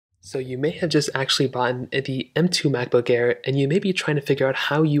So you may have just actually bought the M2 MacBook Air and you may be trying to figure out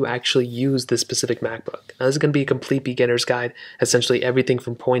how you actually use this specific MacBook. Now this is going to be a complete beginner's guide, essentially everything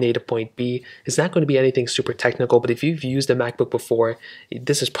from point A to point B. It's not going to be anything super technical, but if you've used a MacBook before,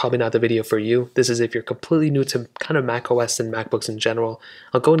 this is probably not the video for you. This is if you're completely new to kind of Mac OS and MacBooks in general.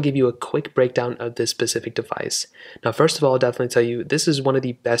 I'll go and give you a quick breakdown of this specific device. Now first of all, I'll definitely tell you, this is one of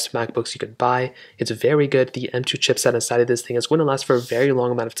the best MacBooks you can buy. It's very good. The M2 chipset inside of this thing is going to last for a very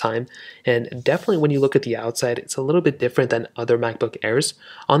long amount of time. And definitely when you look at the outside, it's a little bit different than other MacBook Airs.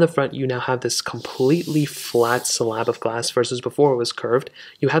 On the front, you now have this completely flat slab of glass versus before it was curved.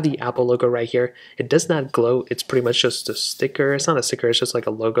 You have the Apple logo right here. It does not glow. It's pretty much just a sticker. It's not a sticker, it's just like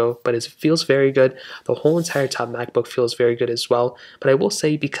a logo, but it feels very good. The whole entire top MacBook feels very good as well. But I will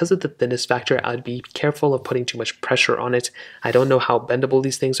say, because of the thinness factor, I'd be careful of putting too much pressure on it. I don't know how bendable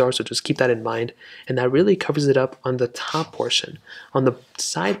these things are, so just keep that in mind. And that really covers it up on the top portion. On the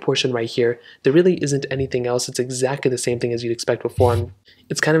side portion right here, there really isn't anything else. It's exactly the same thing as you'd expect before. And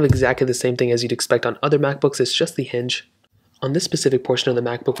it's kind of exactly the same thing as you'd expect on other MacBooks. It's just the hinge. On this specific portion of the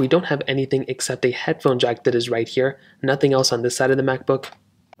MacBook, we don't have anything except a headphone jack that is right here. Nothing else on this side of the MacBook.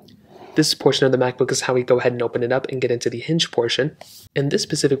 This portion of the MacBook is how we go ahead and open it up and get into the hinge portion. And this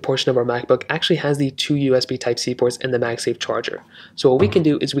specific portion of our MacBook actually has the two USB Type-C ports and the MagSafe charger. So what we can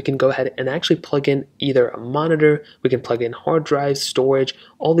do is we can go ahead and actually plug in either a monitor, we can plug in hard drives, storage,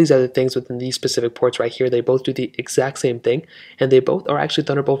 all these other things within these specific ports right here. They both do the exact same thing, and they both are actually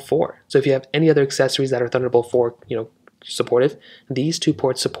Thunderbolt 4. So if you have any other accessories that are Thunderbolt 4, supportive, these two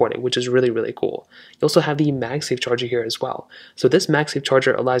ports support it, which is really, really cool. You also have the MagSafe charger here as well. So this MagSafe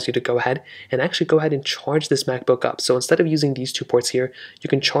charger allows you to go ahead and charge this MacBook up. So instead of using these two ports here, you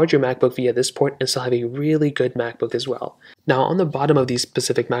can charge your MacBook via this port and still have a really good MacBook as well. Now on the bottom of these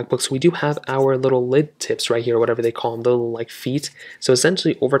specific MacBooks, we do have our little lid tips right here, whatever they call them, the little like feet. So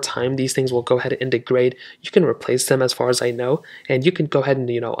essentially over time, these things will go ahead and degrade. You can replace them as far as I know, and you can go ahead and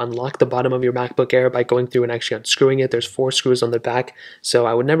unlock the bottom of your MacBook Air by going through and actually unscrewing it. There's 4 screws on the back, so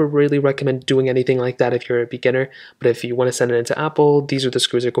I would never really recommend doing anything like that if you're a beginner. But if you want to send it into Apple, these are the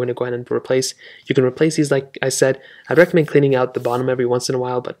screws you're going to go ahead and replace. You can replace these, like I said. I'd recommend cleaning out the bottom every once in a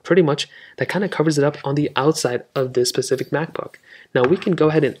while, but pretty much that kind of covers it up on the outside of this specific MacBook. Now we can go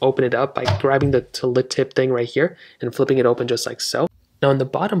ahead and open it up by grabbing the lid tip thing right here and flipping it open just like so. Now in the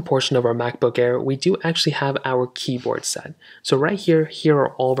bottom portion of our MacBook Air, we do actually have our keyboard set. So right here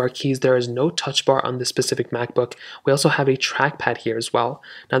are all of our keys. There is no touch bar on this specific MacBook. We also have a trackpad here as well.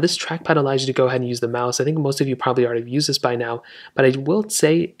 Now this trackpad allows you to go ahead and use the mouse. I think most of you probably already used this by now, but I will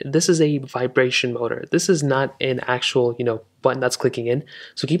say this is a vibration motor. This is not an actual, button that's clicking in.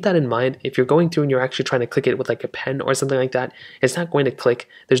 So keep that in mind. If you're going through and you're actually trying to click it with like a pen or something like that, it's not going to click.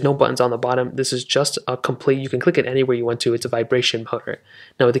 There's no buttons on the bottom. This is just a complete, you can click it anywhere you want to. It's a vibration motor.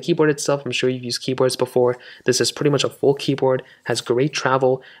 Now with the keyboard itself, I'm sure you've used keyboards before. This is pretty much a full keyboard, has great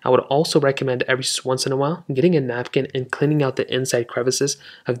travel. I would also recommend every once in a while getting a napkin and cleaning out the inside crevices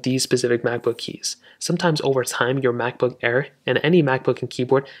of these specific MacBook keys. Sometimes over time, your MacBook Air and any MacBook and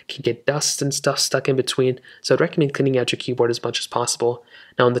keyboard can get dust and stuff stuck in between. So I'd recommend cleaning out your keyboard as much as possible.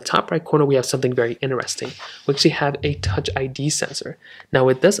 Now in the top right corner, we have something very interesting. We actually have a Touch ID sensor. Now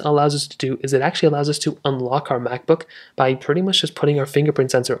what this allows us to do is it actually allows us to unlock our MacBook by pretty much just putting our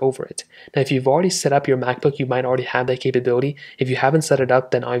fingerprint sensor over it. Now if you've already set up your MacBook, you might already have that capability. If you haven't set it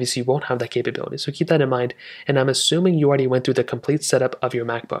up, then obviously you won't have that capability. So keep that in mind, and I'm assuming you already went through the complete setup of your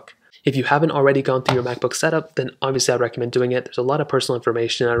MacBook. If you haven't already gone through your MacBook setup, then obviously I'd recommend doing it. There's a lot of personal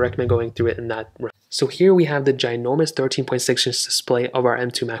information. I recommend going through it in that room. So here we have the ginormous 13.6-inch display of our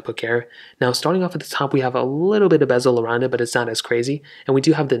M2 MacBook Air. Now starting off at the top, we have a little bit of bezel around it, but it's not as crazy. And we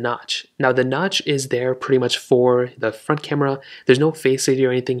do have the notch. Now the notch is there pretty much for the front camera. There's no Face ID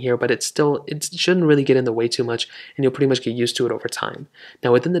or anything here, but it shouldn't really get in the way too much, and you'll pretty much get used to it over time.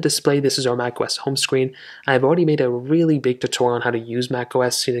 Now within the display, this is our macOS home screen. I've already made a really big tutorial on how to use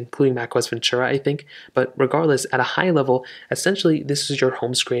macOS, including macOS Ventura, I think. But regardless, at a high level, essentially this is your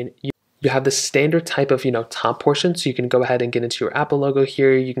home screen. You have the standard type of, top portion, so you can go ahead and get into your Apple logo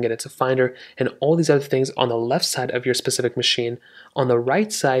here, you can get into Finder, and all these other things on the left side of your specific machine. On the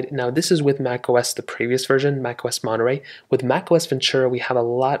right side, now this is with macOS, the previous version, macOS Monterey. With macOS Ventura, we have a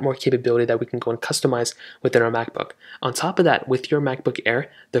lot more capability that we can go and customize within our MacBook. On top of that, with your MacBook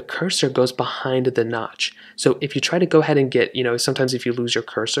Air, the cursor goes behind the notch. So if you try to go ahead and get, sometimes if you lose your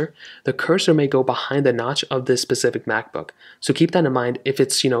cursor, the cursor may go behind the notch of this specific MacBook. So keep that in mind. If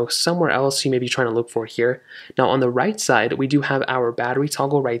it's, somewhere else you may be trying to look for here. Now on the right side, we do have our battery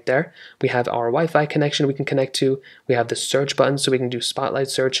toggle right there. We have our Wi-Fi connection we can connect to. We have the search button so we can do spotlight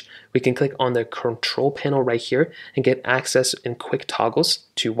search. We can click on the control panel right here and get access in quick toggles.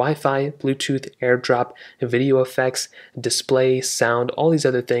 to Wi-Fi, Bluetooth, AirDrop, video effects, display, sound, all these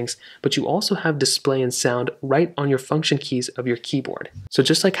other things, but you also have display and sound right on your function keys of your keyboard. So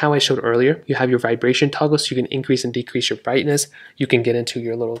just like how I showed earlier, you have your vibration toggle so you can increase and decrease your brightness. You can get into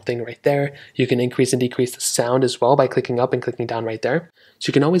your little thing right there. You can increase and decrease the sound as well by clicking up and clicking down right there. So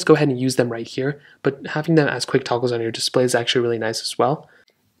you can always go ahead and use them right here, but having them as quick toggles on your display is actually really nice as well.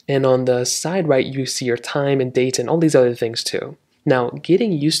 And on the side right, you see your time and date and all these other things too. Now,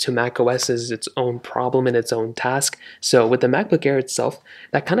 getting used to macOS is its own problem and its own task. So with the MacBook Air itself,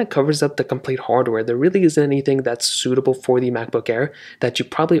 that kind of covers up the complete hardware. There really isn't anything that's suitable for the MacBook Air that you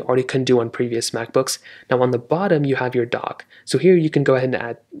probably already couldn't do on previous MacBooks. Now on the bottom, you have your dock. So here you can go ahead and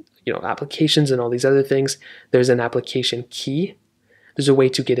add, applications and all these other things. There's an application key. There's a way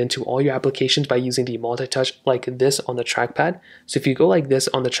to get into all your applications by using the multi-touch like this on the trackpad. So if you go like this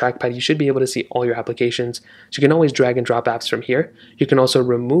on the trackpad, you should be able to see all your applications. So you can always drag and drop apps from here. You can also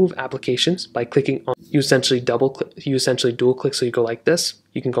remove applications by clicking on, you essentially dual click. So you go like this.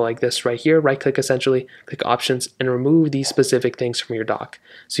 You can go like this right here, right click essentially, click options, and remove these specific things from your dock.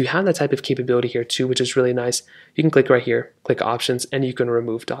 So you have that type of capability here too, which is really nice. You can click right here, click options, and you can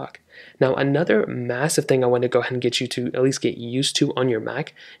remove dock. Now another massive thing I want to go ahead and get you to at least get used to on your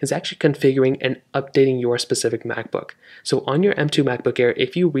Mac is actually configuring and updating your specific MacBook. So on your M2 MacBook Air,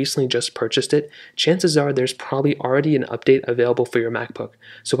 if you recently just purchased it, chances are there's probably already an update available for your MacBook.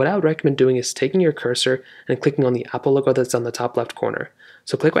 So what I would recommend doing is taking your cursor and clicking on the Apple logo that's on the top left corner.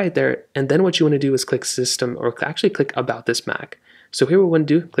 So click right there, and then what you want to do is click System, or actually click About This Mac. So here what we want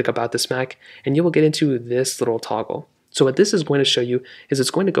to do, click About This Mac, and you will get into this little toggle. So what this is going to show you is it's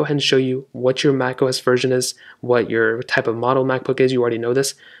going to go ahead and show you what your macOS version is, what your type of model MacBook is, you already know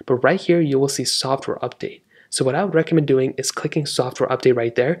this, but right here you will see Software Update. So what I would recommend doing is clicking Software Update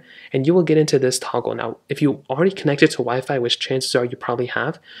right there, and you will get into this toggle. Now, if you already connected to Wi-Fi, which chances are you probably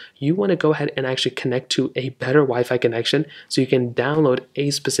have, you want to go ahead and actually connect to a better Wi-Fi connection so you can download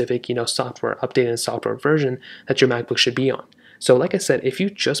a specific, software update and software version that your MacBook should be on. So like I said, if you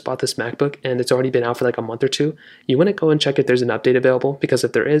just bought this MacBook and it's already been out for like a month or two, you want to go and check if there's an update available, because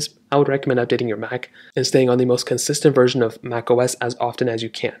if there is, I would recommend updating your Mac and staying on the most consistent version of macOS as often as you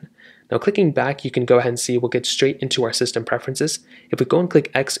can. Now clicking back, you can go ahead and see we'll get straight into our system preferences. If we go and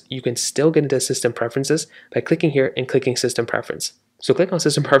click X, you can still get into system preferences by clicking here and clicking system preference. So click on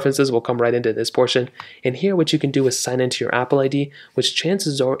System Preferences, we'll come right into this portion. And here what you can do is sign into your Apple ID, which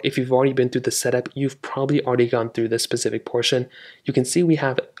chances are if you've already been through the setup, you've probably already gone through this specific portion. You can see we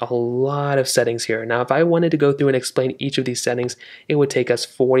have a lot of settings here. Now if I wanted to go through and explain each of these settings, it would take us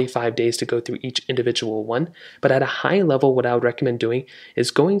 45 days to go through each individual one. But at a high level, what I would recommend doing is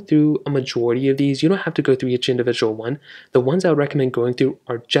going through a majority of these. You don't have to go through each individual one. The ones I would recommend going through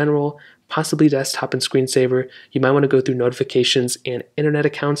are General, possibly desktop and screensaver. You might want to go through notifications and internet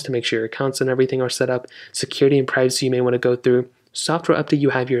accounts to make sure your accounts and everything are set up. Security and privacy you may want to go through. Software update you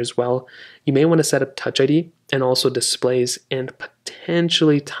have here as well. You may want to set up Touch ID and also displays and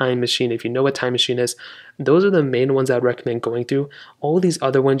potentially Time Machine. If you know what Time Machine is, those are the main ones I would recommend going through. All of these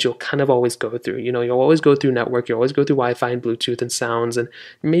other ones you'll kind of always go through. You'll always go through network, you'll always go through Wi-Fi and Bluetooth and sounds, and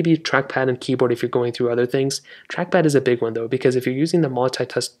maybe trackpad and keyboard if you're going through other things. Trackpad is a big one though, because if you're using the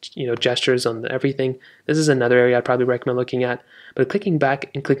multi-touch gestures on everything, this is another area I'd probably recommend looking at. But clicking back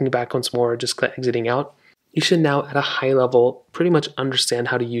and clicking back once more, or just exiting out, you should now at a high level pretty much understand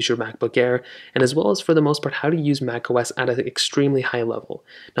how to use your MacBook Air, and as well as for the most part how to use macOS at an extremely high level.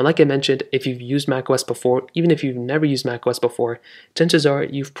 Now like I mentioned, if you've used macOS before, even if you've never used macOS before, chances are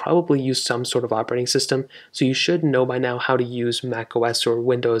you've probably used some sort of operating system, so you should know by now how to use macOS or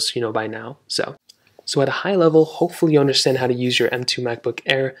Windows by now. So at a high level, hopefully you understand how to use your M2 MacBook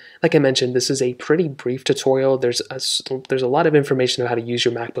Air. Like I mentioned, this is a pretty brief tutorial. There's a lot of information on how to use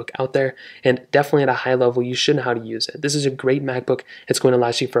your MacBook out there, and definitely at a high level, you should know how to use it. This is a great MacBook. It's going to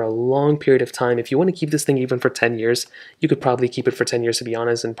last you for a long period of time. If you want to keep this thing even for 10 years, you could probably keep it for 10 years to be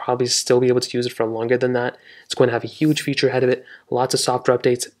honest, and probably still be able to use it for longer than that. It's going to have a huge feature ahead of it, lots of software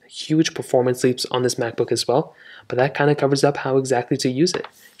updates, huge performance leaps on this MacBook as well. But that kind of covers up how exactly to use it.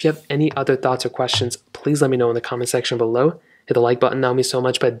 If you have any other thoughts or questions, please let me know in the comment section below. Hit the like button, that would mean so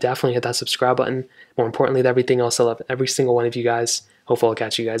much, but definitely hit that subscribe button. More importantly than everything else, I love every single one of you guys. Hopefully I'll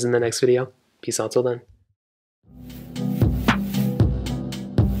catch you guys in the next video. Peace out till then.